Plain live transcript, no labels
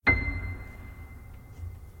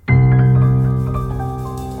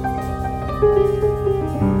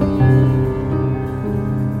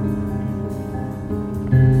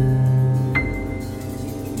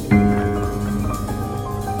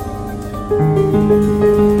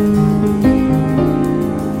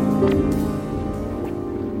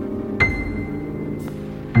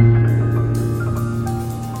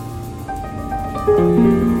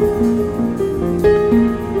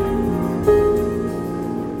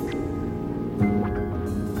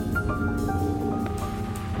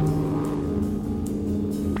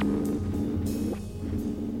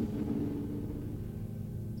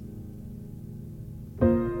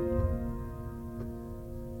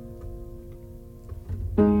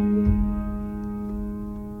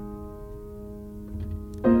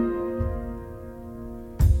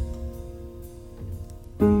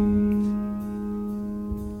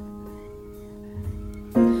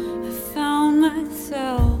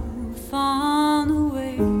Myself on the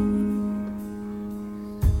way.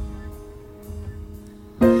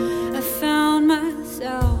 I found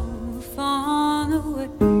myself on the way.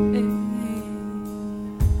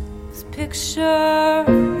 This picture,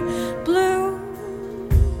 blue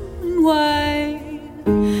and white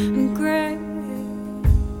and gray.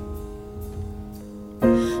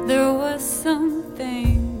 There was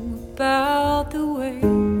something about the way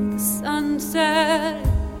the sunset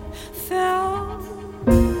fell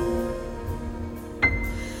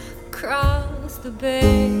across the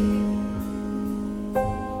bay,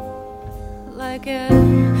 like at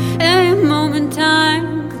any moment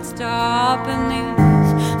time could stop and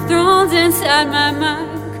these thrones inside my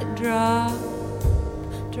mind could drop.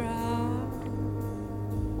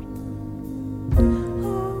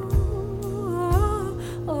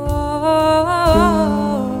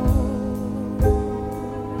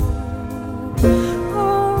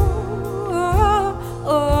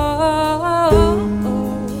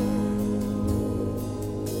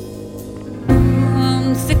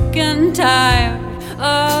 Sick and tired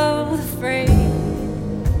of the phrase,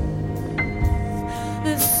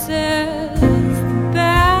 this is the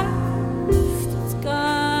best it's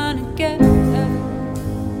gonna get.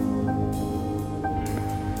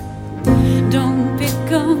 Don't be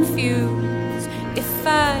confused if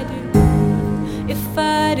I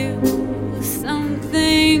do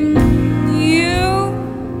something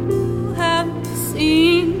you haven't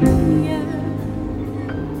seen yet.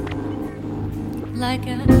 Like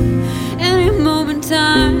at any moment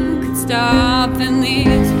time could stop and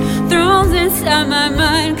these thrones inside my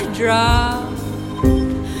mind could drop.